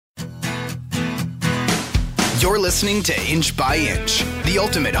You're listening to Inch by Inch, the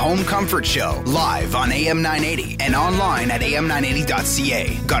ultimate home comfort show, live on AM 980 and online at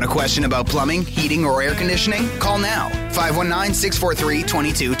am980.ca. Got a question about plumbing, heating, or air conditioning? Call now.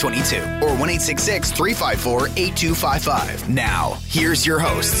 519-643-2222 or 1-866-354-8255. Now, here's your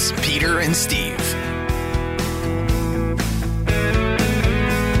hosts, Peter and Steve.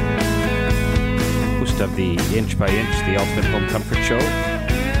 Host of the Inch by Inch, the ultimate home comfort show.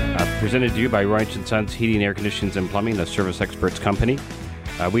 Presented to you by Royce & Sons Heating, Air Conditioning and Plumbing, a service experts company.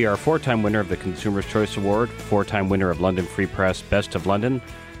 We are a four-time winner of the Consumer's Choice Award, four-time winner of London Free Press Best of London,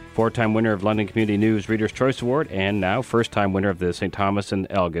 four-time winner of London Community News Reader's Choice Award, and now first-time winner of the St. Thomas and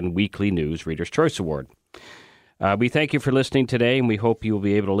Elgin Weekly News Reader's Choice Award. We thank you for listening today, and we hope you will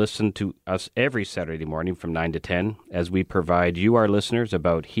be able to listen to us every Saturday morning from 9 to 10 as we provide you, our listeners,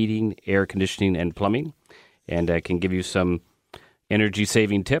 about heating, air conditioning, and plumbing, and can give you some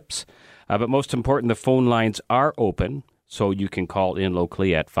energy-saving tips. But most important, the phone lines are open, so you can call in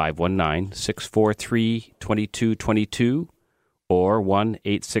locally at 519-643-2222 or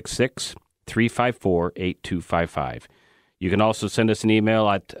 1-866-354-8255. You can also send us an email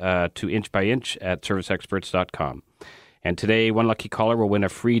at to inchbyinch@serviceexperts.com. And today, one lucky caller will win a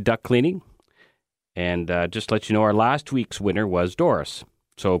free duct cleaning. And just to let you know, our last week's winner was Doris.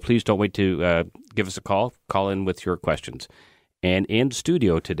 So please don't wait to give us a call. Call in with your questions. And in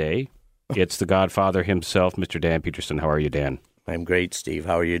studio today, it's the Godfather himself, Mr. Dan Peterson. How are you, Dan? I'm great, Steve.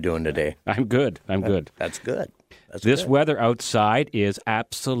 How are you doing today? I'm good. That's good. This weather outside is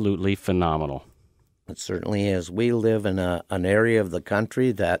absolutely phenomenal. It certainly is. We live in an area of the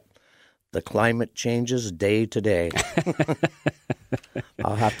country that the climate changes day to day.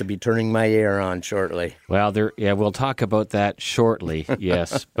 I'll have to be turning my air on shortly. Well, we'll talk about that shortly,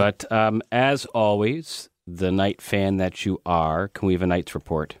 yes. But as always, the Knight fan that you are, can we have a Knights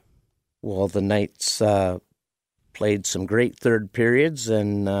report? Well, the Knights played some great third periods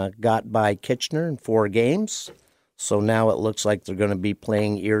and got by Kitchener in 4 games. So now it looks like they're going to be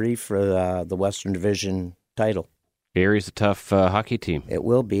playing Erie for the Western Division title. Erie's a tough hockey team. It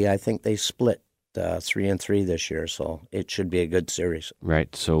will be. I think they split 3-3 this year, so it should be a good series.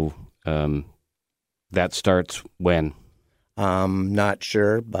 Right. So that starts when? Not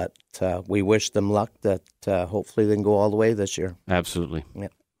sure, but we wish them luck that hopefully they can go all the way this year. Absolutely. Yeah.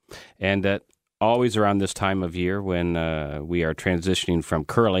 And always around this time of year when we are transitioning from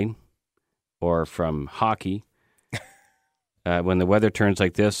curling or from hockey, when the weather turns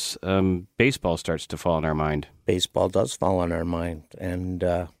like this, baseball starts to fall in our mind. Baseball does fall on our mind.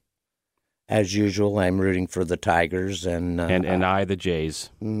 And as usual, I'm rooting for the Tigers. And I, the Jays.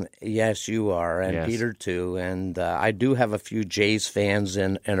 Yes, you are. And yes. Peter, too. And I do have a few Jays fans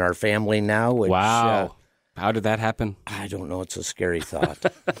in our family now. Which, wow. How did that happen? I don't know. It's a scary thought.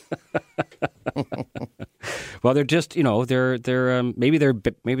 Well, they're just, they're maybe they're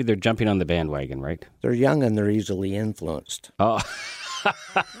jumping on the bandwagon, right? They're young and they're easily influenced. Oh.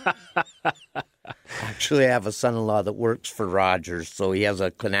 Actually, I have a son-in-law that works for Rogers, so he has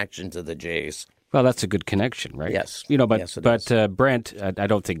a connection to the Jays. Well, that's a good connection, right? Yes. But Brent, I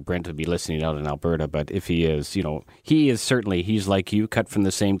don't think Brent would be listening out in Alberta, but if he is, he is certainly, he's like you, cut from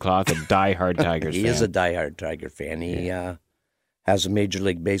the same cloth, a diehard Tigers fan. He is a diehard Tiger fan. He has a Major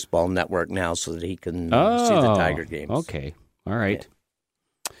League Baseball network now so that he can see the Tiger games. Okay. All right.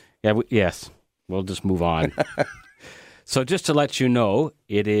 Yeah. Yes. We'll just move on. So just to let you know,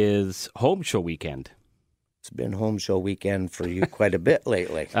 it is home show weekend. It's been home show weekend for you quite a bit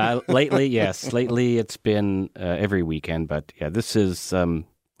lately. Lately, yes. Lately, it's been every weekend. But yeah, this is Art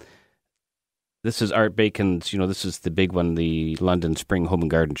Bacon's. This is the big one, the London Spring Home and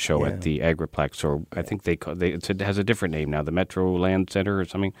Garden Show at the Agriplex, or I think it has a different name now, the Metro Land Center or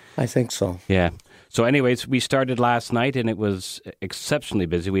something. I think so. Yeah. So, anyways, we started last night, and it was exceptionally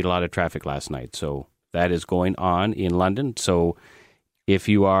busy. We had a lot of traffic last night, so that is going on in London. So, if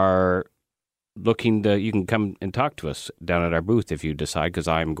you are looking to, you can come and talk to us down at our booth if you decide, because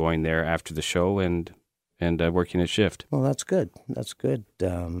I'm going there after the show and working a shift. Well, that's good. That's good.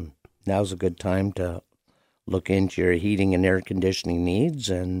 Now's a good time to look into your heating and air conditioning needs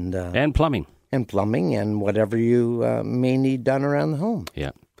and plumbing and whatever you may need done around the home.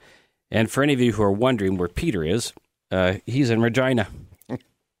 Yeah. And for any of you who are wondering where Peter is, he's in Regina.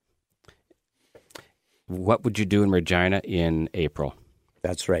 What would you do in Regina in April?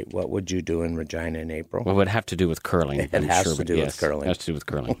 That's right. What would you do in Regina in April? Well, it would have to do with curling. It has to do with curling. It has to do with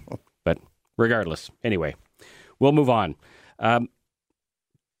curling. But regardless, anyway, we'll move on.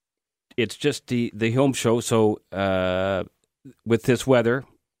 It's just the home show. So with this weather,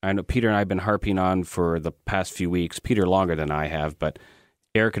 I know Peter and I have been harping on for the past few weeks. Peter longer than I have, but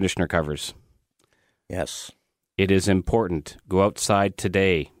air conditioner covers. Yes. It is important. Go outside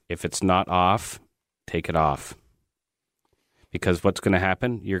today. If it's not off, take it off. Because what's going to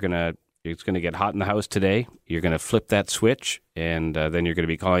happen? It's going to get hot in the house today. You're going to flip that switch, and then you're going to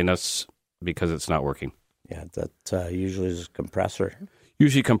be calling us because it's not working. Yeah, that usually is a compressor.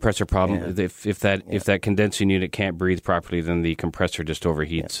 Usually compressor problem. Yeah. If that condensing unit can't breathe properly, then the compressor just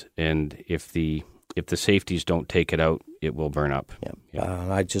overheats, and if the safeties don't take it out, it will burn up.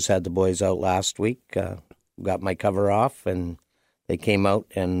 Yeah. I just had the boys out last week. Got my cover off, and they came out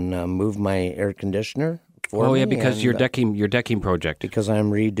and moved my air conditioner for me. Because your decking project. Because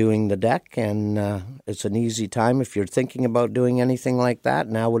I'm redoing the deck, and it's an easy time. If you're thinking about doing anything like that,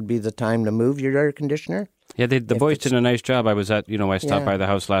 now would be the time to move your air conditioner. Yeah, the boys did a nice job. I stopped by the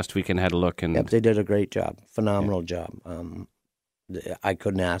house last week and had a look. And they did a great job. Phenomenal job. I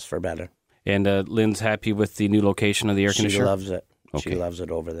couldn't ask for better. And Lynn's happy with the new location of the air conditioner? She loves it. Okay. She loves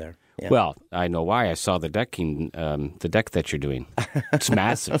it over there. Yeah. Well, I know why. I saw the deck that you're doing. It's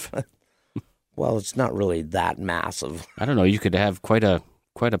massive. Well, it's not really that massive. I don't know. You could have quite a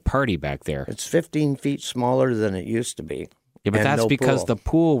party back there. It's 15 feet smaller than it used to be. Yeah, but that's because the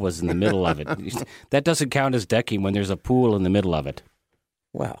pool was in the middle of it. That doesn't count as decking when there's a pool in the middle of it.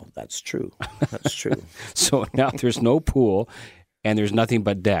 Well, that's true. That's true. So now there's no pool, and there's nothing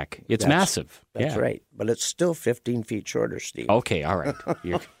but deck. It's massive. That's right. But it's still 15 feet shorter, Steve. Okay, all right.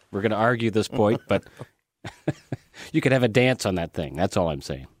 We're going to argue this point, but you could have a dance on that thing. That's all I'm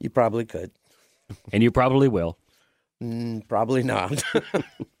saying. You probably could. And you probably will. Probably not.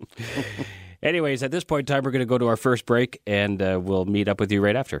 Anyways, at this point in time, we're going to go to our first break, and we'll meet up with you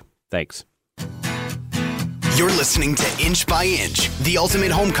right after. Thanks. You're listening to Inch by Inch, the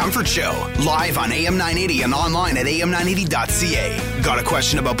ultimate home comfort show, live on AM 980 and online at am980.ca. Got a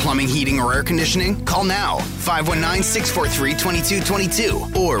question about plumbing, heating, or air conditioning? Call now,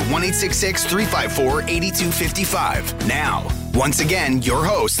 519-643-2222 or 1-866-354-8255. Now, once again, your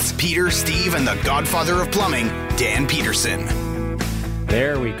hosts, Peter, Steve, and the godfather of plumbing, Dan Peterson.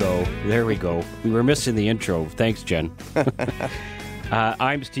 There we go. We were missing the intro. Thanks, Jen.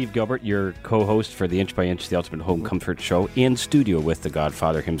 I'm Steve Gilbert, your co-host for the Inch by Inch, the Ultimate Home Comfort Show, in studio with the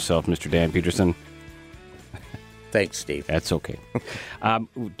Godfather himself, Mr. Dan Peterson. Thanks, Steve. That's okay.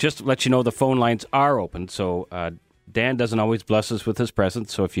 Just to let you know, the phone lines are open, so Dan doesn't always bless us with his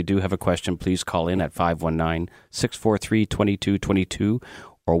presence, so if you do have a question, please call in at 519-643-2222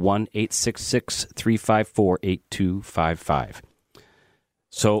 or 1-866-354-8255.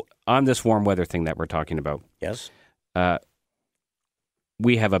 So on this warm weather thing that we're talking about, yes,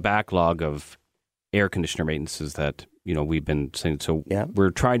 we have a backlog of air conditioner maintenances that we've been saying. So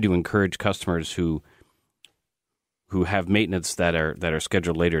we're trying to encourage customers who have maintenance that are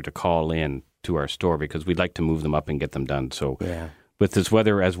scheduled later to call in to our store because we'd like to move them up and get them done. So with this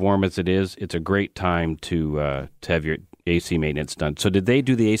weather as warm as it is, it's a great time to have your AC maintenance done. So did they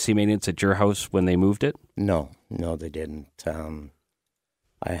do the AC maintenance at your house when they moved it? No, they didn't.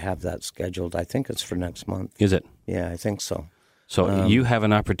 I have that scheduled. I think it's for next month. Is it? Yeah, I think so. So you have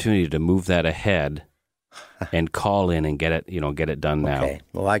an opportunity to move that ahead and call in and get it done now. Okay.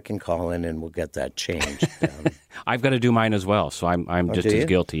 Well, I can call in and we'll get that changed. I've got to do mine as well, so I'm just as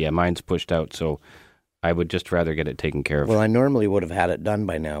guilty. Yeah, mine's pushed out, so I would just rather get it taken care of. Well, I normally would have had it done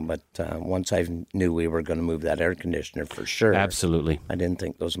by now, but once I knew we were going to move that air conditioner for sure. Absolutely. I didn't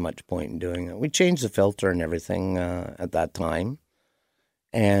think there was much point in doing it. We changed the filter and everything at that time.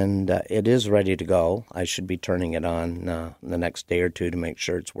 And it is ready to go. I should be turning it on the next day or two to make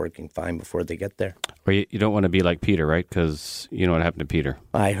sure it's working fine before they get there. Or you don't want to be like Peter, right? Because you know what happened to Peter.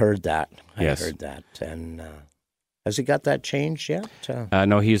 I heard that. Yes. I heard that. And has he got that changed yet?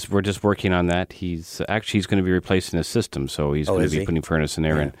 No, we're just working on that. He's going to be replacing his system, so he's going to be putting furnace in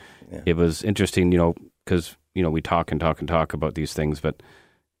there. Yeah. And it was interesting, because we talk and talk and talk about these things, but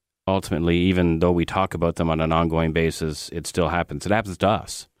ultimately, even though we talk about them on an ongoing basis, it still happens. It happens to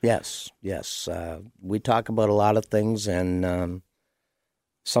us. Yes. We talk about a lot of things, and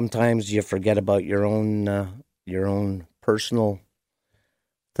sometimes you forget about your own personal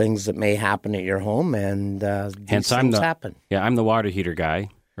things that may happen at your home, and these things happen. Yeah, I'm the water heater guy,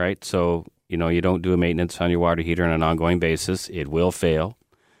 right? So, you don't do a maintenance on your water heater on an ongoing basis. It will fail.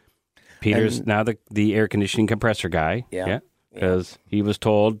 Peter's now the air conditioning compressor guy. Yeah. Because he was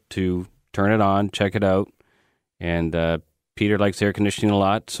told to turn it on, check it out, and Peter likes air conditioning a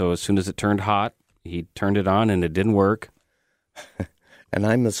lot, so as soon as it turned hot, he turned it on, and it didn't work. And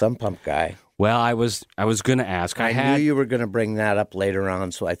I'm the sump pump guy. Well, I was going to ask. I knew you were going to bring that up later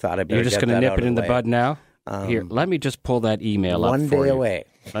on, so I thought I better You're just going to nip it in the bud now? Here, let me just pull that email up for you. One day away.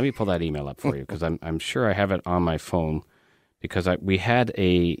 Let me pull that email up for you, because I'm sure I have it on my phone, because we had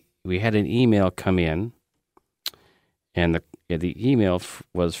an email come in And the email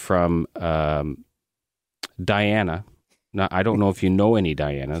was from Diana. Now, I don't know if you know any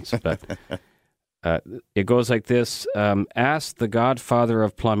Dianas, but it goes like this. Ask the godfather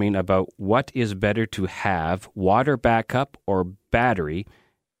of plumbing about what is better to have, water backup or battery.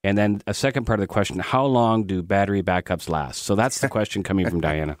 And then a second part of the question, how long do battery backups last? So that's the question coming from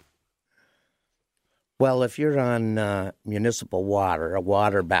Diana. Well, if you're on municipal water, a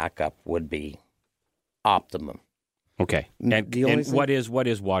water backup would be optimum. Okay. And what is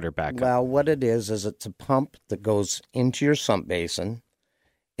water backup? Well, what it is it's a pump that goes into your sump basin.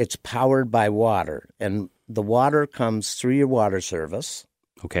 It's powered by water, and the water comes through your water service.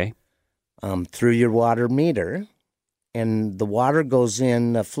 Okay. Through your water meter, and the water goes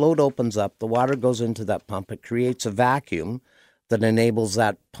in, the float opens up, the water goes into that pump. It creates a vacuum that enables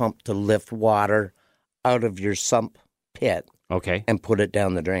that pump to lift water out of your sump pit and put it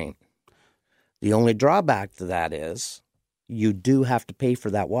down the drain. The only drawback to that is you do have to pay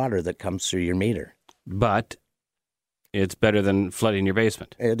for that water that comes through your meter. But it's better than flooding your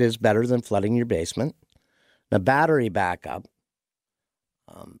basement. It is better than flooding your basement. Now, battery backup,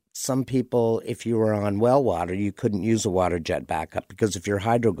 some people, if you were on well water, you couldn't use a water jet backup because if your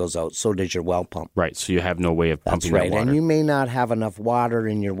hydro goes out, so does your well pump. Right, so you have no way of pumping that water. And you may not have enough water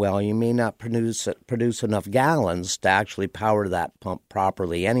in your well. You may not produce enough gallons to actually power that pump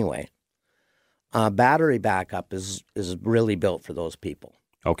properly anyway. Battery backup is really built for those people.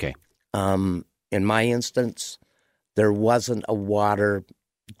 Okay. In my instance, there wasn't a water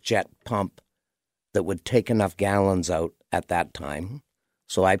jet pump that would take enough gallons out at that time,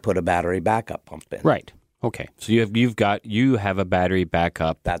 so I put a battery backup pump in. Right. Okay. So you have a battery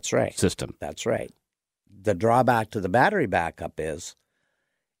backup. That's right. System. That's right. The drawback to the battery backup is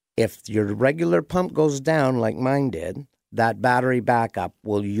if your regular pump goes down like mine did, that battery backup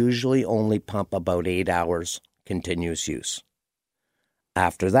will usually only pump about 8 hours continuous use.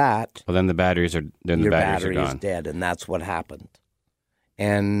 After that, well, then the batteries are gone. Your battery is dead, and that's what happened.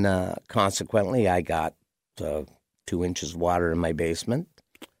 And consequently, I got 2 inches of water in my basement.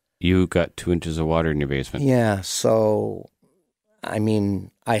 You got 2 inches of water in your basement? Yeah, so, I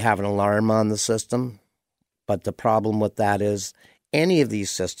mean, I have an alarm on the system, but the problem with that is any of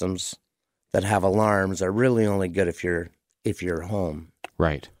these systems that have alarms are really only good if you're home.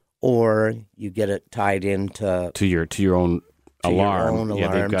 Right. Or you get it tied into your own alarm. Your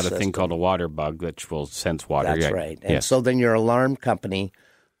own they've got system. a thing called a water bug which will sense water. That's right. And so then your alarm company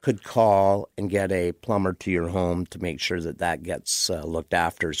could call and get a plumber to your home to make sure that gets looked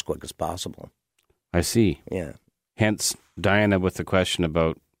after as quick as possible. I see. Yeah. Hence, Diana with the question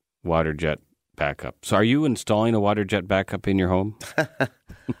about water jet backup. So are you installing a water jet backup in your home?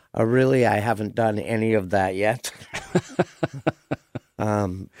 Really, I haven't done any of that yet.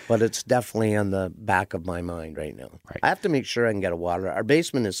 But it's definitely on the back of my mind right now. Right. I have to make sure I can get a water. Our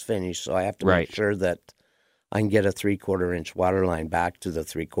basement is finished, so I have to make sure that I can get a 3/4 inch water line back to the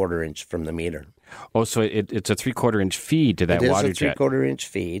 3/4 inch from the meter. Oh, so it's a 3/4 inch feed to that water jet. It is a 3/4 inch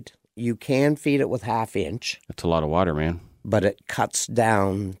feed. You can feed it with 1/2 inch. That's a lot of water, man. But it cuts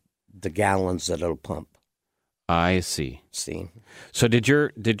down the gallons that it'll pump. I see. See. So did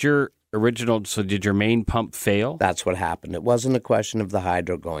your main pump fail? That's what happened. It wasn't a question of the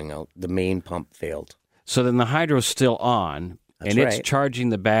hydro going out. The main pump failed. So then the hydro's still on, it's charging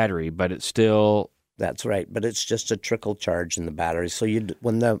the battery, but it's still... That's right, but it's just a trickle charge in the battery. So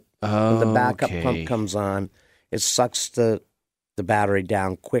when the backup pump comes on, it sucks the battery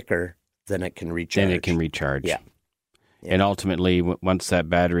down quicker than it can recharge. Yeah. And ultimately, once that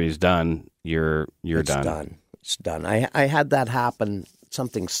battery is done, you're done. It's done. I had that happen,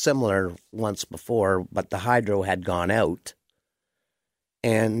 something similar once before, but the hydro had gone out,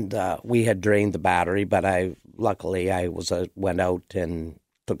 and we had drained the battery. But luckily I went out and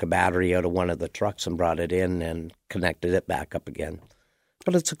took a battery out of one of the trucks and brought it in and connected it back up again.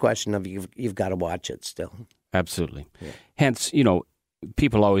 But it's a question of you've got to watch it still. Absolutely. Yeah. Hence,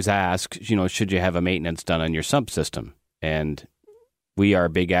 people always ask, should you have a maintenance done on your sump system? And we are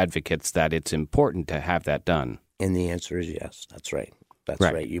big advocates that it's important to have that done. And the answer is yes. That's right. That's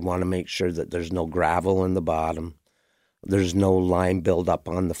right. You want to make sure that there's no gravel in the bottom. There's no lime buildup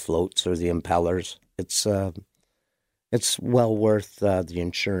on the floats or the impellers. It's well worth the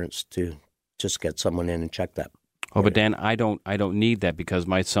insurance to just get someone in and check that. Oh, but Dan, I don't need that because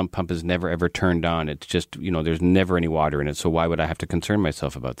my sump pump is never ever turned on. It's just, there's never any water in it. So why would I have to concern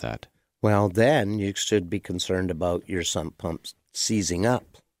myself about that? Well, then you should be concerned about your sump pump seizing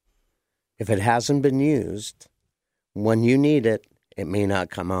up. If it hasn't been used, when you need it, it may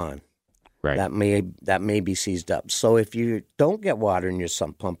not come on. Right. That may be seized up. So if you don't get water in your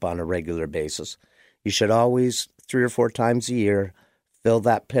sump pump on a regular basis, you should always 3 or 4 times a year, fill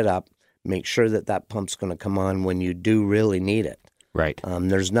that pit up, make sure that that pump's going to come on when you do really need it. Right.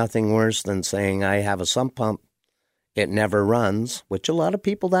 There's nothing worse than saying, I have a sump pump, it never runs, which a lot of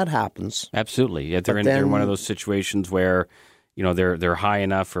people, that happens. Absolutely. Yeah, they're in one of those situations where, they're high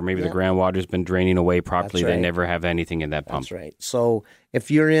enough, or maybe the groundwater's been draining away properly. They never have anything in that pump. That's right. So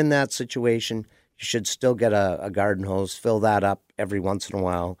if you're in that situation, you should still get a garden hose, fill that up every once in a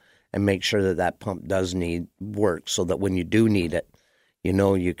while, and make sure that that pump does need work so that when you do need it,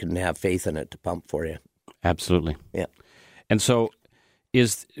 you can have faith in it to pump for you. Absolutely. Yeah. And so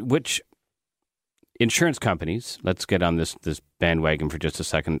which insurance companies, let's get on this bandwagon for just a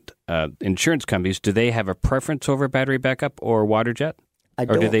second. Insurance companies, do they have a preference over battery backup or water jet?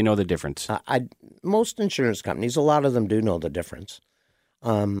 Or do they know the difference? Most insurance companies, a lot of them do know the difference.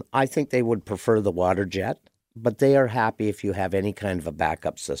 I think they would prefer the water jet, but they are happy if you have any kind of a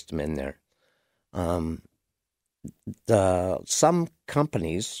backup system in there. Some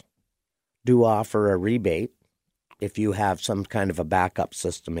companies do offer a rebate if you have some kind of a backup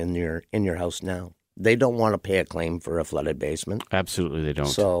system in your house now. They don't want to pay a claim for a flooded basement. Absolutely, they don't.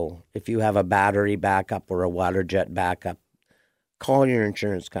 So if you have a battery backup or a water jet backup, call your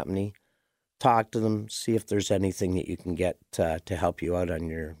insurance company, talk to them, see if there's anything that you can get to help you out on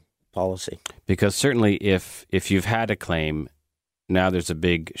your policy. Because certainly if you've had a claim, now there's a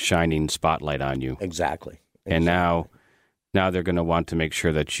big shining spotlight on you. Exactly. And now they're going to want to make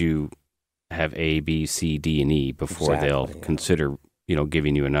sure that you have A, B, C, D, and E before they'll consider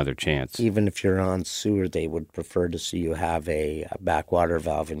giving you another chance. Even if you're on sewer, they would prefer to see you have a backwater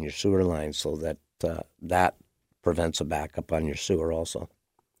valve in your sewer line so that that prevents a backup on your sewer also.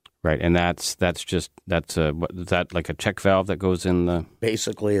 Right, and is that like a check valve that goes in the...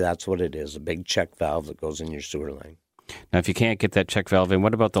 Basically, that's what it is, a big check valve that goes in your sewer line. Now, if you can't get that check valve in,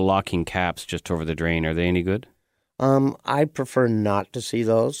 what about the locking caps just over the drain? Are they any good? I prefer not to see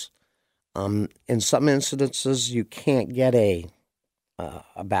those. In some instances, you can't get a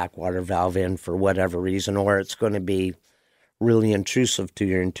backwater valve in for whatever reason, or it's going to be really intrusive to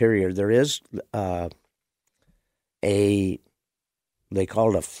your interior. There is they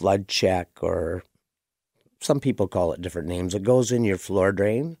call it a flood check, or some people call it different names. It goes in your floor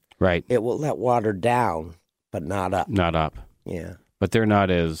drain. Right. It will let water down, but not up. Not up. Yeah. But they're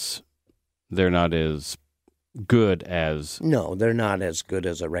not as good as... No, they're not as good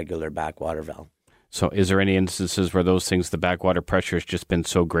as a regular backwater valve. So is there any instances where those things, the backwater pressure has just been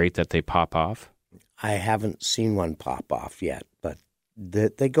so great that they pop off? I haven't seen one pop off yet, but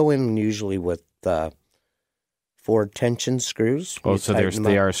they go in usually with 4 tension screws. Oh, so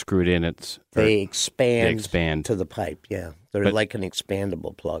they are screwed in. They expand to the pipe, yeah. They're like an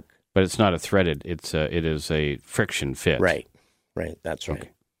expandable plug. But it's not a threaded. It is a friction fit. Right, that's right. Okay.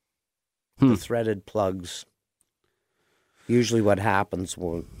 The threaded plugs, usually what happens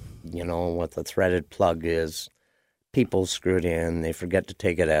what the threaded plug is, people screw it in, they forget to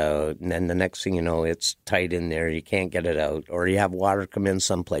take it out, and then the next thing you know, it's tight in there, you can't get it out, or you have water come in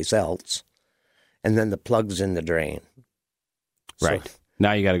someplace else, and then the plug's in the drain. Right. So,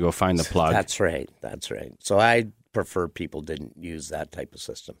 now you got to go find the plug. That's right. So I prefer people didn't use that type of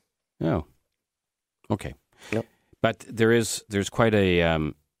system. Oh. Okay. Yep. But there's quite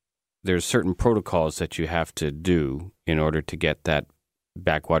a... there's certain protocols that you have to do in order to get that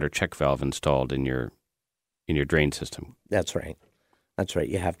backwater check valve installed in your drain system. That's right.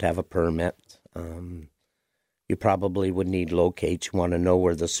 You have to have a permit. You probably would need locates. You want to know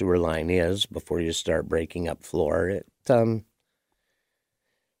where the sewer line is before you start breaking up floor.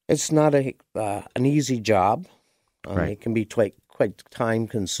 It's not an easy job. Right. It can be quite time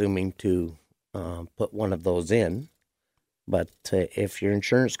consuming to put one of those in. But if your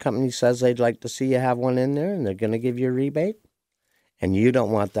insurance company says they'd like to see you have one in there and they're going to give you a rebate, and you don't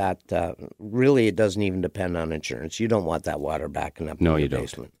want that, really it doesn't even depend on insurance. You don't want that water backing up in your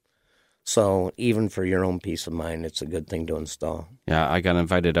basement. So even for your own peace of mind, it's a good thing to install. Yeah, I got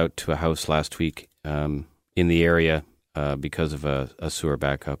invited out to a house last week in the area because of a sewer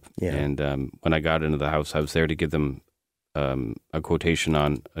backup. Yeah. And when I got into the house, I was there to give them a quotation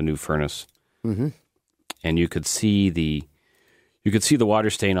on a new furnace. Mm-hmm. And you could see the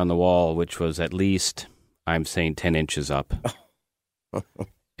water stain on the wall, which was at least, I'm saying, 10 inches up.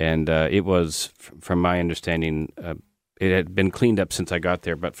 And it was, from my understanding, it had been cleaned up since I got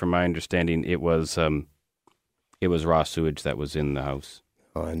there, but from my understanding, it was raw sewage that was in the house.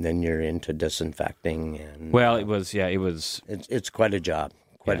 Oh, and then you're into disinfecting and... Well, it was. It's quite a job,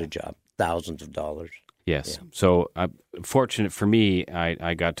 a job, thousands of dollars. Yes. Yeah. So, fortunate for me,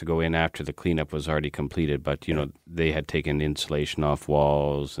 I got to go in after the cleanup was already completed, but, they had taken insulation off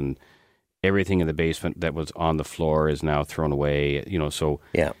walls, and everything in the basement that was on the floor is now thrown away. So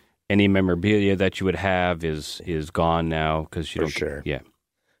Yeah. any memorabilia that you would have is gone now because you For don't. sure. Yeah.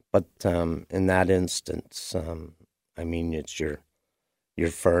 But in that instance, I mean, it's your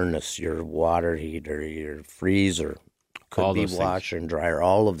furnace, your water heater, your freezer, could All be those washer and dryer,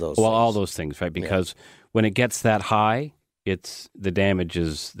 all of those Well, things. all those things, right? Because when it gets that high, it's the damage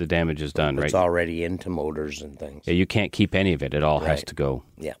is done, right? It's already into motors and things. Yeah, you can't keep any of it. It all has Right. to go.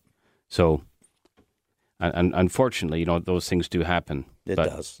 Yeah, So, unfortunately, those things do happen. it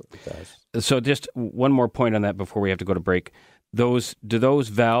does. It does. So, just one more point on that before we have to go to break. Do those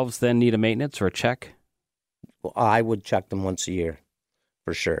valves then need a maintenance or a check? Well, I would check them once a year,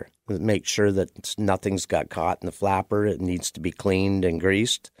 for sure. Make sure that nothing's got caught in the flapper. It needs to be cleaned and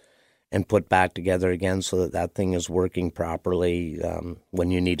greased and put back together again so that thing is working properly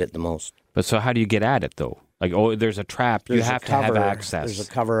when you need it the most. But so how do you get at it, though? Like, there's a trap. You have to have access. There's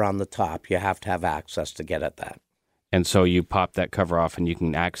a cover on the top. You have to have access to get at that. And so you pop that cover off and you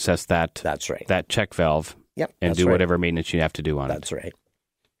can access that. That's right. That check valve. Yep. And that's do right. whatever maintenance you have to do on it. That's right.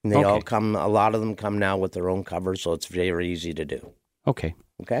 And they all come, a lot of them come now with their own cover, so it's very easy to do. Okay.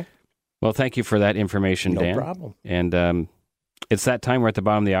 Okay? Well, thank you for that information, Dan. No problem. And it's that time. We're at the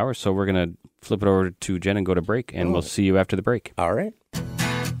bottom of the hour, so we're going to flip it over to Jen and go to break, and we'll see you after the break. All right.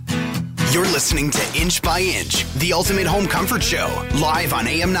 You're listening to Inch by Inch, the ultimate home comfort show, live on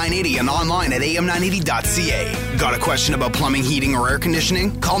AM 980 and online at am980.ca. Got a question about plumbing, heating, or air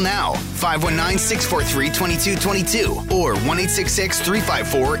conditioning? Call now, 519-643-2222 or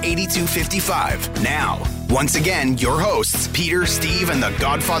 1-866-354-8255. Now, once again, your hosts, Peter, Steve, and the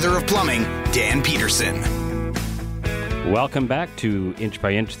godfather of plumbing, Dan Peterson. Welcome back to Inch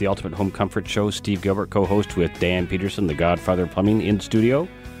by Inch, the ultimate home comfort show. Steve Gilbert, co-host with Dan Peterson, the godfather of plumbing, in studio.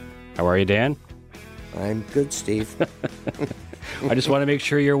 How are you, Dan? I'm good, Steve. I just want to make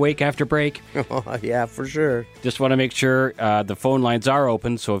sure you're awake after break. Yeah, for sure. Just want to make sure the phone lines are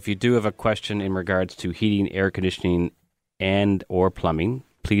open, so if you do have a question in regards to heating, air conditioning, and or plumbing,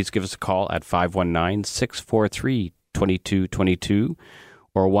 please give us a call at 519-643-2222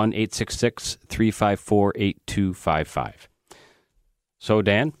 or 1-866-354-8255. So,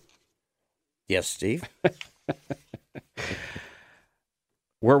 Dan? Yes, Steve.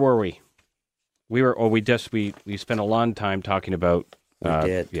 Where were we? We spent a long time talking about. We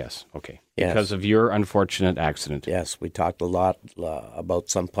did. Yes. Okay. Yes. Because of your unfortunate accident. Yes, we talked a lot about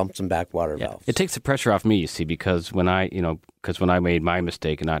some pumps and backwater valves. It takes the pressure off me, you see, because when I made my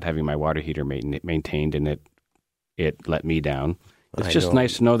mistake of not having my water heater maintained and it let me down. It's just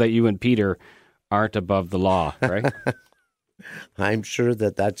nice to know that you and Peter aren't above the law, right? I'm sure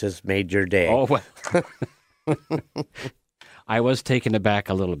that just made your day. Oh, well. I was taken aback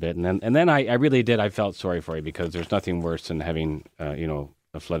a little bit, and then I really did. I felt sorry for you because there's nothing worse than having a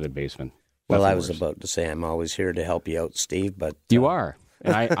flooded basement. Well, Nothing I was worse. about to say I'm always here to help you out, Steve, but You are,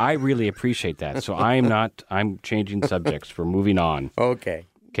 and I really appreciate that. So I'm changing subjects. We're moving on. okay.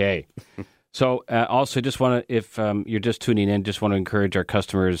 Okay. So also just want to, if you're just tuning in, just want to encourage our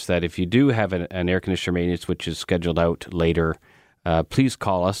customers that if you do have an air conditioner maintenance, which is scheduled out later, please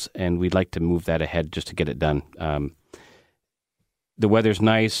call us, and we'd like to move that ahead just to get it done. The weather's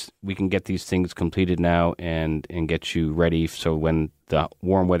nice. We can get these things completed now and get you ready. So when the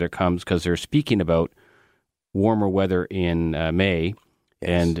warm weather comes, because they're speaking about warmer weather in May, Yes.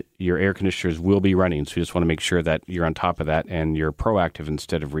 and your air conditioners will be running. So you just want to make sure that you're on top of that and you're proactive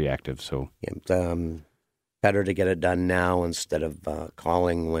instead of reactive. So Better to get it done now instead of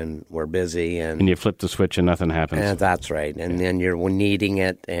calling when we're busy. and you flip the switch and nothing happens. And that's right. And then you're needing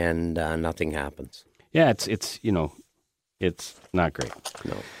it and nothing happens. Yeah, it's not great.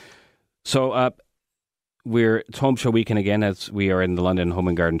 No. So it's Home Show weekend again, as we are in the London Home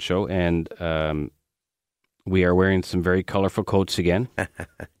and Garden Show, and we are wearing some very colorful coats again.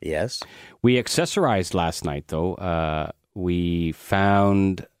 Yes. We accessorized last night, though. We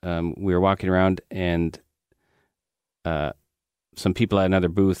found we were walking around, and some people at another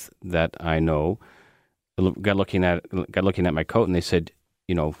booth that I know got looking at my coat, and they said,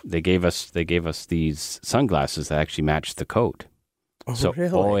 they gave us these sunglasses that actually matched the coat. Oh, So,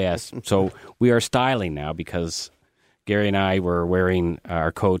 really? oh yes. So we are styling now because Gary and I were wearing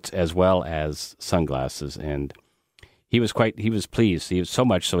our coats as well as sunglasses, and he was pleased. He was so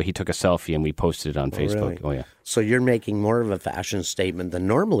much so he took a selfie and we posted it on Facebook. Really? Oh yeah. So you're making more of a fashion statement than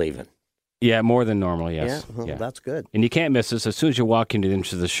normal even. Yeah, more than normal, yes. Yeah, well, Yeah. that's good. And you can't miss us. As soon as you walk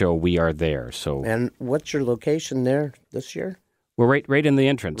into the show, we are there. So And what's your location there this year? we're right in the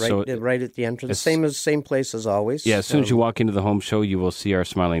entrance. Right, So right at the entrance. it's- Same place as always. yeah, as soon as you walk into the home show, you will see our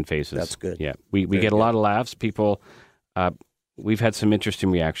smiling faces. That's good. Yeah, we Very get a good. lot of laughs. People, we've had some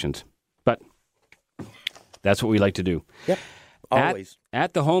interesting reactions. But That's what we like to do. Yep, always.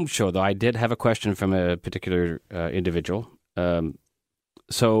 At the home show, though, I did have a question from a particular individual.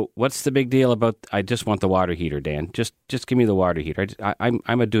 So what's the big deal about, I just want the water heater, Dan. Just give me the water heater.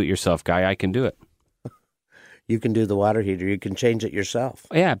 I'm a do-it-yourself guy. I can do it. You can do the water heater. You can change it yourself.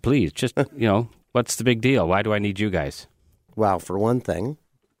 Yeah, please. Just, what's the big deal? Why do I need you guys? Well, for one thing,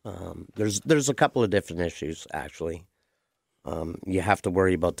 there's a couple of different issues, actually. You have to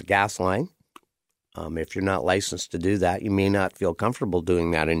worry about the gas line. If you're not licensed to do that, you may not feel comfortable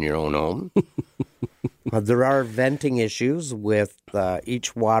doing that in your own home. There are venting issues with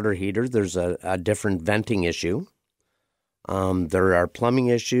each water heater. There's a different venting issue. There are plumbing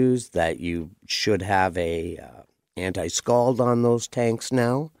issues that you should have a anti-scald on those tanks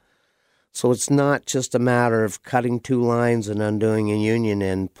now. So it's not just a matter of cutting two lines and undoing a union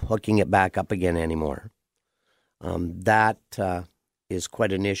and hooking it back up again anymore. That is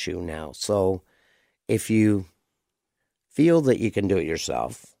quite an issue now. So if you feel that you can do it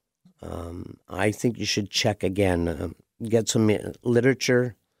yourself, I think you should check again. Get some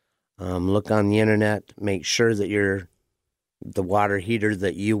literature, look on the internet, make sure that the water heater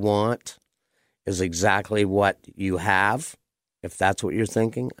that you want is exactly what you have, if that's what you're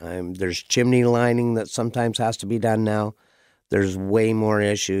thinking. There's chimney lining that sometimes has to be done now. There's way more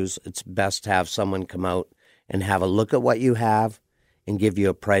issues. It's best to have someone come out and have a look at what you have and give you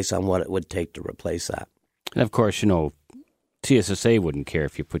a price on what it would take to replace that. And of course, TSSA wouldn't care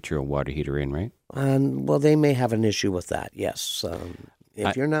if you put your own water heater in, right? Well, they may have an issue with that, yes.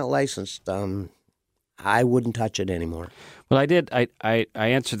 If you're not licensed, I wouldn't touch it anymore. Well, I did. I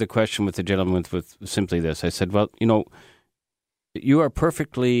answered the question with the gentleman with simply this. I said, well, you are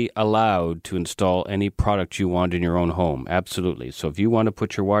perfectly allowed to install any product you want in your own home. Absolutely. So if you want to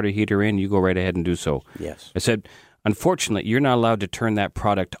put your water heater in, you go right ahead and do so. Yes. I said, unfortunately, you're not allowed to turn that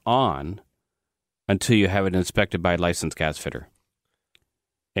product on until you have it inspected by a licensed gas fitter.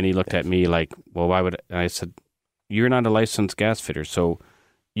 And he looked at me like, well, why would I said, you're not a licensed gas fitter, so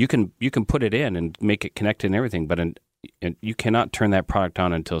you can put it in and make it connect and everything, but you cannot turn that product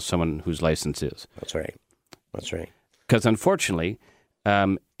on until someone whose license is. That's right. Because unfortunately,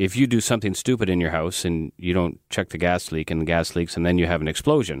 if you do something stupid in your house and you don't check the gas leak and the gas leaks and then you have an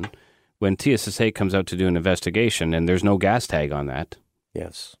explosion, when TSSA comes out to do an investigation and there's no gas tag on that,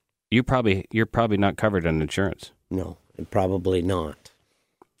 yes, you're probably not covered on insurance. No, probably not.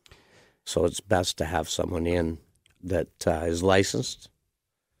 So it's best to have someone in that is licensed,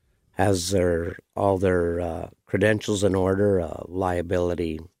 has all their credentials in order,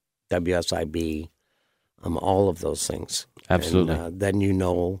 liability, WSIB, all of those things. Absolutely. And,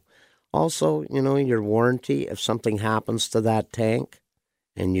 then also, your warranty, if something happens to that tank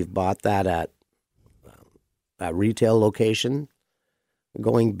and you've bought that at a retail location,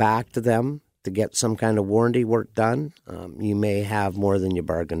 going back to them to get some kind of warranty work done, you may have more than you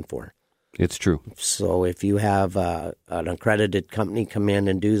bargained for. It's true. So if you have an accredited company come in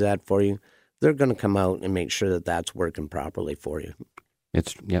and do that for you, they're going to come out and make sure that that's working properly for you.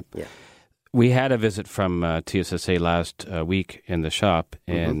 Yep. Yeah. We had a visit from TSSA last week in the shop,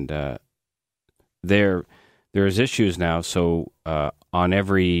 and there's issues now. So on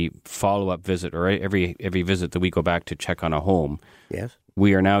every follow-up visit or every visit that we go back to check on a home, yes,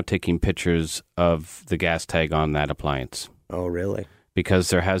 we are now taking pictures of the gas tag on that appliance. Oh, really? Because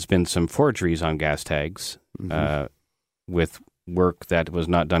there has been some forgeries on gas tags with work that was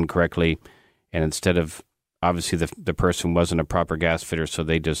not done correctly, and instead of obviously the person wasn't a proper gas fitter, so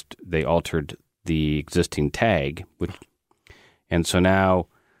they altered the existing tag, and so now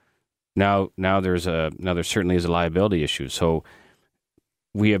there certainly is a liability issue. So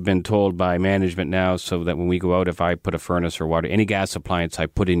we have been told by management now, so that when we go out, if I put a furnace or water, any gas appliance I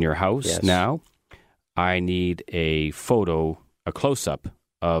put in your house yes. now, I need a photo, a close-up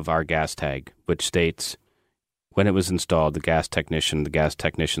of our gas tag, which states when it was installed, the gas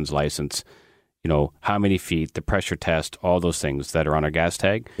technician's license, how many feet, the pressure test, all those things that are on our gas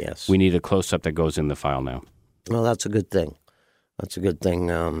tag. Yes. We need a close-up that goes in the file now. Well, that's a good thing.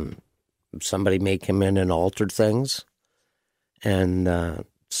 Somebody may come in and altered things and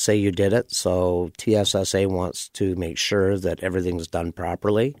say you did it. So TSSA wants to make sure that everything's done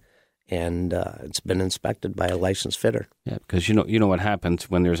properly and it's been inspected by a licensed fitter. Yeah, because you know what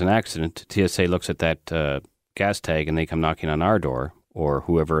happens when there's an accident. TSA looks at that gas tag and they come knocking on our door, or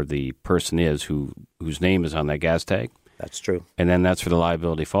whoever the person is whose name is on that gas tag. That's true. And then that's where the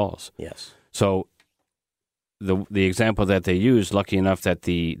liability falls. Yes. So the example that they used, lucky enough that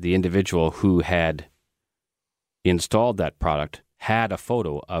the individual who had installed that product had a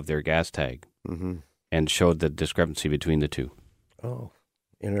photo of their gas tag and showed the discrepancy between the two. Oh,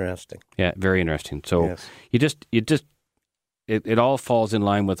 Interesting. Yeah, very interesting. So Yes. it all falls in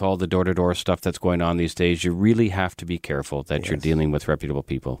line with all the door-to-door stuff that's going on these days. You really have to be careful that you're Yes. dealing with reputable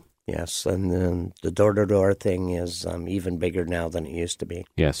people. Yes, and then the door-to-door thing is even bigger now than it used to be.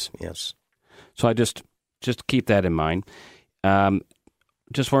 Yes. Yes. So I just keep that in mind.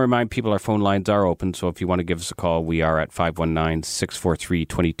 Just want to remind people our phone lines are open, so if you want to give us a call, we are at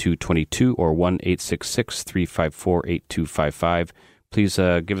 519-643-2222 or 1-866-354-8255. Please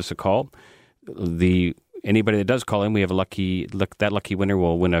give us a call. Anybody that does call in, we have that lucky winner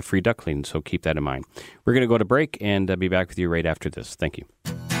will win a free duck clean, so keep that in mind. We're going to go to break and be back with you right after this. Thank you.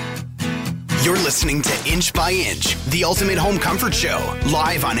 You're listening to Inch by Inch, the ultimate home comfort show,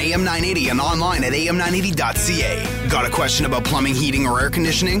 live on AM 980 and online at am980.ca. Got a question about plumbing, heating, or air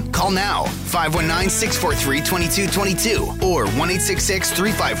conditioning? Call now, 519-643-2222 or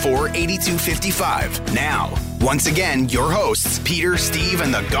 1-866-354-8255. Now, once again, your hosts, Peter, Steve,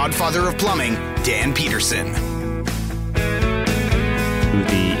 and the godfather of plumbing, Dan Peterson.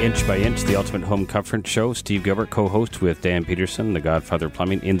 The Inch by Inch, the ultimate home comfort show. Steve Gilbert, co-host with Dan Peterson, the godfather of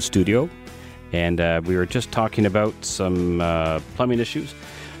plumbing, in studio. And we were just talking about some plumbing issues.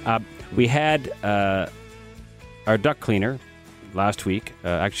 We had our duct cleaner last week.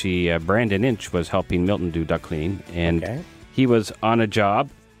 Actually, Brandon Inch was helping Milton do duct cleaning. And he was on a job.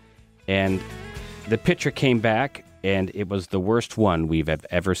 And the picture came back, and it was the worst one we've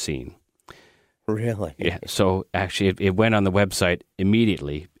ever seen. Really? Yeah. So actually, it went on the website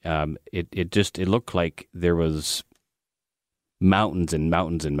immediately. It looked like there was mountains and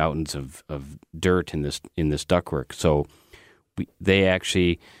mountains and mountains of dirt in this ductwork. So they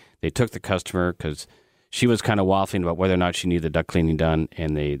took the customer because she was kind of waffling about whether or not she needed the duct cleaning done,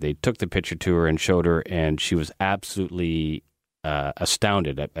 and they took the picture to her and showed her, and she was absolutely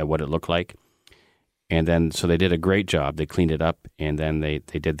astounded at what it looked like. And then, so they did a great job. They cleaned it up, and then they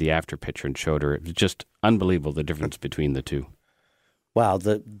did the after picture and showed her. It was just unbelievable, the difference between the two. Wow,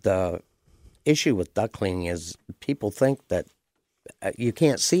 the issue with duct cleaning is people think that you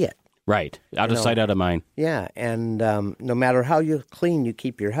can't see it. Right. Out of sight, out of mind. Yeah, and no matter how you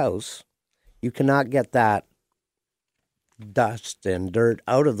keep your house, you cannot get that dust and dirt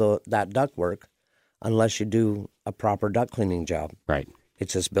out of that ductwork unless you do a proper duct cleaning job. Right. It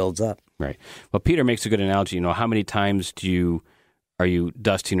just builds up. Right. Well, Peter makes a good analogy. How many times are you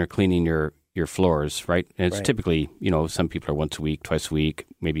dusting or cleaning your floors, right? And it's typically, some people are once a week, twice a week,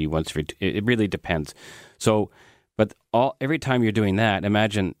 maybe once every. It really depends. So, but every time you're doing that,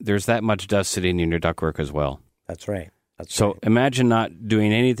 imagine there's that much dust sitting in your ductwork as well. That's right. So imagine not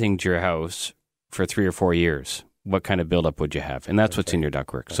doing anything to your house for 3 or 4 years. What kind of buildup would you have? And that's what's in your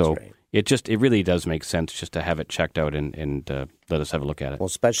ductwork. So it really does make sense just to have it checked out and let us have a look at it. Well,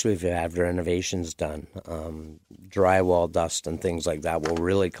 especially if you have renovations done, drywall dust and things like that will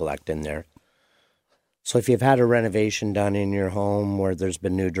really collect in there. So if you've had a renovation done in your home where there's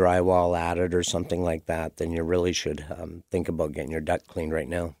been new drywall added or something like that, then you really should think about getting your duct cleaned right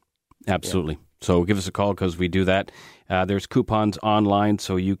now. Absolutely. Yeah. So give us a call because we do that. There's coupons online,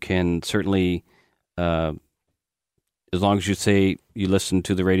 so you can certainly, as long as you say you listen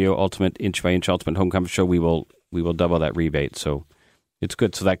to the radio Ultimate Inch by Inch Ultimate Home Comfort Show, we will double that rebate. So it's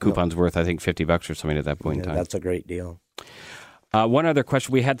good. So that coupon's worth, I think, $50 or something at that point in time. That's a great deal. One other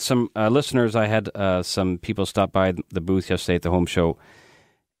question. We had some listeners. I had some people stop by the booth yesterday at the home show,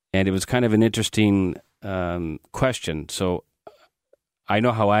 and it was kind of an interesting question. So I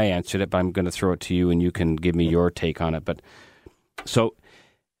know how I answered it, but I'm going to throw it to you, and you can give me your take on it. But so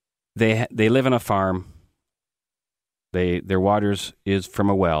they live on a farm. Their waters is from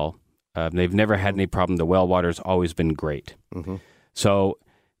a well. They've never had any problem. The well water's always been great. Mm-hmm. So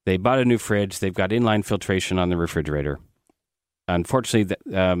they bought a new fridge. They've got inline filtration on the refrigerator. Unfortunately,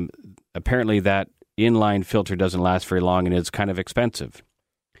 apparently that inline filter doesn't last very long and it's kind of expensive.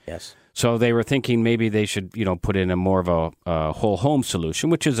 Yes. So they were thinking maybe they should, put in a more of a whole home solution,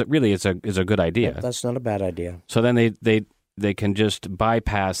 which is a good idea. That's not a bad idea. So then they can just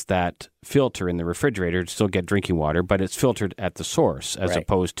bypass that filter in the refrigerator to still get drinking water, but it's filtered at the source as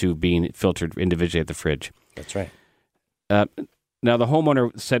opposed to being filtered individually at the fridge. That's right. Now the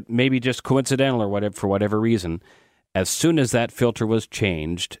homeowner said maybe just coincidental or whatever, for whatever reason, as soon as that filter was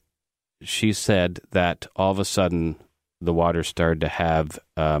changed, she said that all of a sudden the water started to have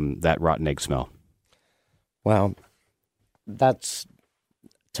that rotten egg smell. Well, to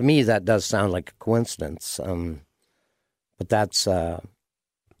me, that does sound like a coincidence. But that's an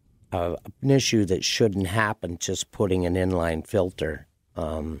issue that shouldn't happen, just putting an inline filter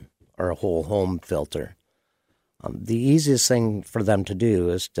or a whole home filter. The easiest thing for them to do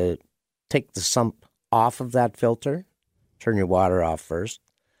is to take the sump off of that filter, turn your water off first,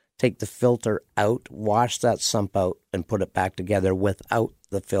 take the filter out, wash that sump out, and put it back together without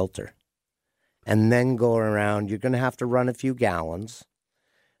the filter. And then go around. You're going to have to run a few gallons,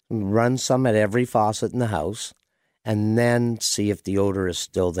 run some at every faucet in the house, and then see if the odor is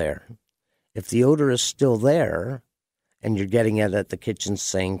still there. If the odor is still there, and you're getting it at the kitchen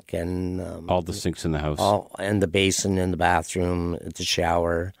sink and all the sinks in the house, and the basin in the bathroom, the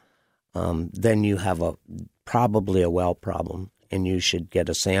shower, then you have probably a well problem, and you should get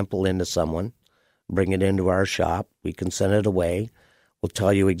a sample into someone, bring it into our shop. We can send it away. We'll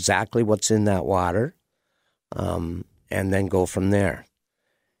tell you exactly what's in that water, and then go from there.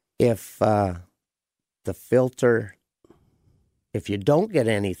 If the filter, if you don't get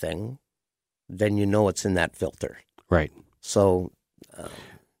anything, then you know it's in that filter. Right. So,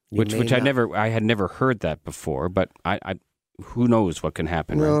 which I had never heard that before, but I who knows what can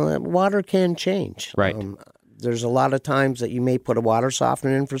happen? No, right? Water can change. Right. There's a lot of times that you may put a water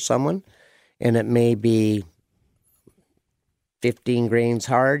softener in for someone, and it may be 15 grains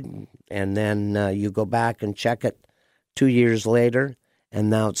hard, and then you go back and check it 2 years later, and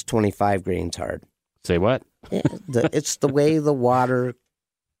now it's 25 grains hard. Say what? It's the way the water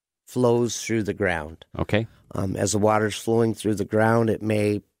flows through the ground. Okay. As the water's flowing through the ground, it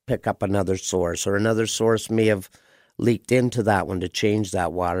may pick up another source, or another source may have leaked into that one to change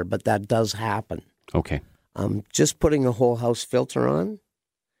that water, but that does happen. Okay. Just putting a whole house filter on,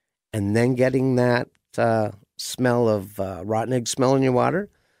 and then getting that smell of rotten egg smell in your water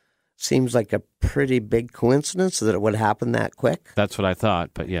seems like a pretty big coincidence that it would happen that quick. That's what I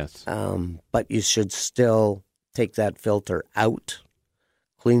thought, but yes. But you should still take that filter out,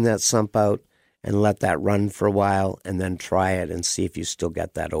 clean that sump out, and let that run for a while, and then try it and see if you still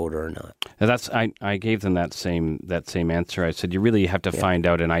get that odor or not. And I gave them that same answer. I said, you really have to find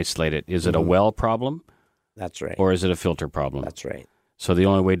out and isolate it. Is it a well problem? That's right. Or is it a filter problem? That's right. So the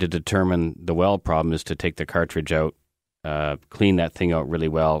only way to determine the well problem is to take the cartridge out, clean that thing out really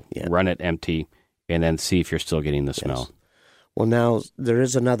well, run it empty, and then see if you're still getting the smell. Yes. Well, now, there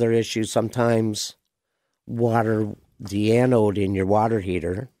is another issue. Sometimes the anode in your water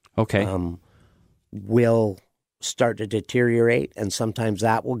heater will start to deteriorate, and sometimes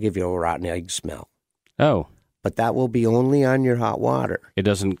that will give you a rotten egg smell. Oh. But that will be only on your hot water. It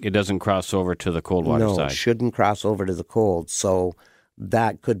doesn't cross over to the cold water side. No, it shouldn't cross over to the cold. So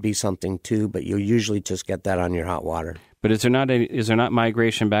that could be something too, but you'll usually just get that on your hot water. But is there not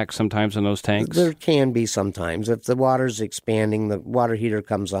migration back sometimes in those tanks? There can be sometimes. If the water's expanding, the water heater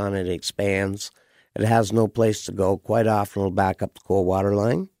comes on, it expands. It has no place to go. Quite often it'll back up the cold water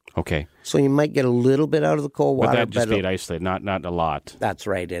line. Okay. So you might get a little bit out of the cold water. But that'd just be it isolated, not a lot. That's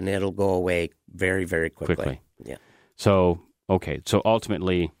right, and it'll go away very, very quickly. Yeah. So, okay. So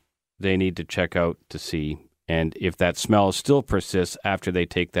ultimately, they need to check out to see, and if that smell still persists after they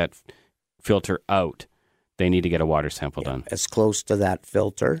take that filter out, they need to get a water sample done. As close to that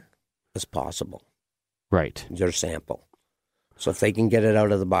filter as possible. Right. Your sample. So if they can get it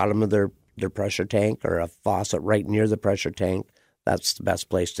out of the bottom of their pressure tank or a faucet right near the pressure tank, that's the best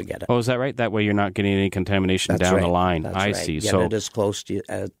place to get it. Oh, is that right? That way you're not getting any contamination down the line. I see. Get it as close to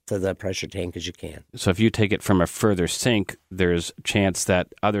the pressure tank as you can. So if you take it from a further sink, there's a chance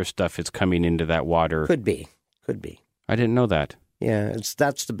that other stuff is coming into that water. Could be. I didn't know that. Yeah,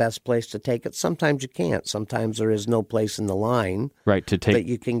 that's the best place to take it. Sometimes you can't. Sometimes there is no place in the line that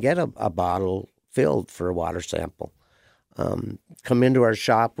you can get a bottle filled for a water sample. Come into our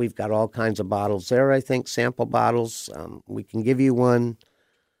shop. We've got all kinds of bottles there, I think, sample bottles. We can give you one,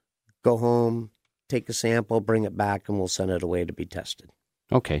 go home, take a sample, bring it back, and we'll send it away to be tested.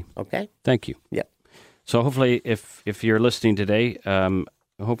 Okay. Okay? Thank you. Yep. So hopefully if you're listening today,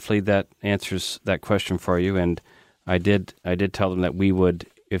 hopefully that answers that question for you. And I did tell them that we would,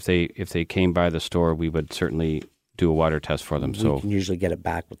 if they came by the store, we would certainly do a water test for them. We can usually get it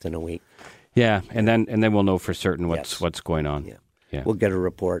back within a week. Yeah, and then we'll know for certain what's going on. Yeah. We'll get a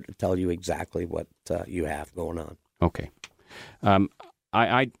report to tell you exactly what you have going on. Okay.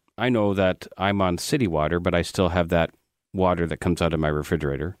 I know that I'm on city water, but I still have that water that comes out of my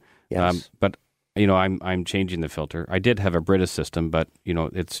refrigerator. Yes. But I'm changing the filter. I did have a Brita system, but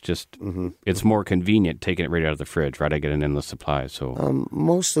it's just it's more convenient taking it right out of the fridge. Right, I get an endless supply. So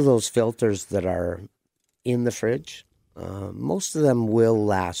most of those filters that are in the fridge. Most of them will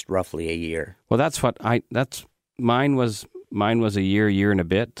last roughly a year. Well, mine was a year and a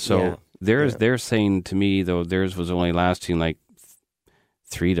bit. So they're saying to me though theirs was only lasting like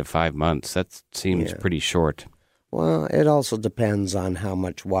 3 to 5 months. That seems pretty short. Well, it also depends on how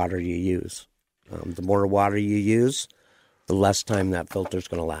much water you use. The more water you use, the less time that filter's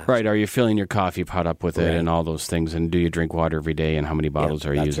going to last. Right. Are you filling your coffee pot up with it and all those things? And do you drink water every day? And how many bottles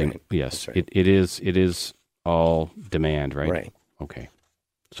are you using? Right. Yes. Right. It is all demand, right? Right. Okay.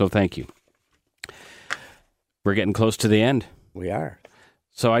 So thank you. We're getting close to the end. We are.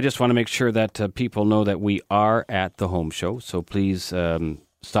 So I just want to make sure that people know that we are at the home show. So please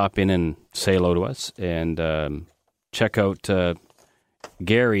stop in and say hello to us and check out.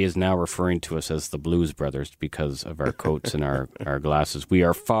 Gary is now referring to us as the Blues Brothers because of our coats and our glasses. We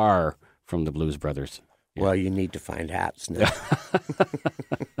are far from the Blues Brothers. Yeah. Well, you need to find hats now.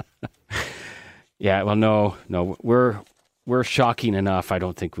 Yeah, well, no, we're shocking enough. I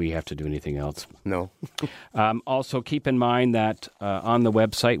don't think we have to do anything else. No. Also, keep in mind that on the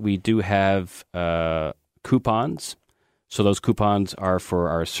website we do have coupons. So those coupons are for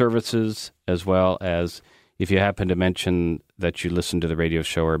our services, as well as if you happen to mention that you listen to the radio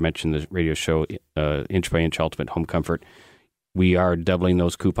show or mention the radio show Inch by Inch Ultimate Home Comfort, we are doubling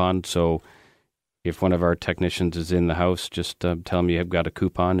those coupons. So if one of our technicians is in the house, just tell him you have got a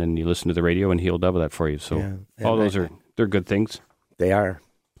coupon and you listen to the radio and he'll double that for you. So all those they're good things. They are.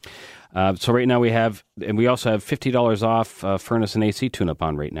 So right now we also have $50 off furnace and AC tune-up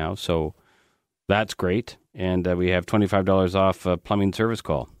on right now. So that's great. And we have $25 off plumbing service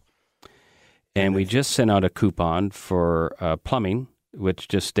call. And we just sent out a coupon for plumbing, which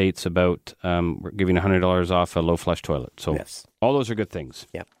just states about we're giving $100 off a low flush toilet. So all those are good things.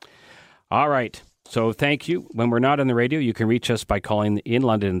 Yep. All right. So thank you. When we're not on the radio, you can reach us by calling in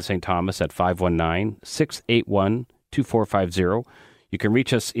London and St. Thomas at 519-681-2450. You can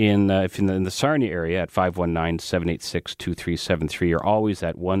reach us if in the Sarnia area at 519-786-2373. You're always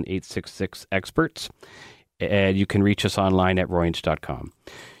at 1-866-EXPERTS. And you can reach us online at royinch.com.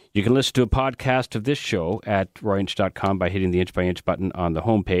 You can listen to a podcast of this show at royinch.com by hitting the Inch by Inch button on the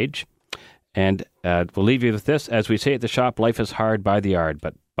homepage. And we'll leave you with this. As we say at the shop, life is hard by the yard,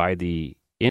 but by the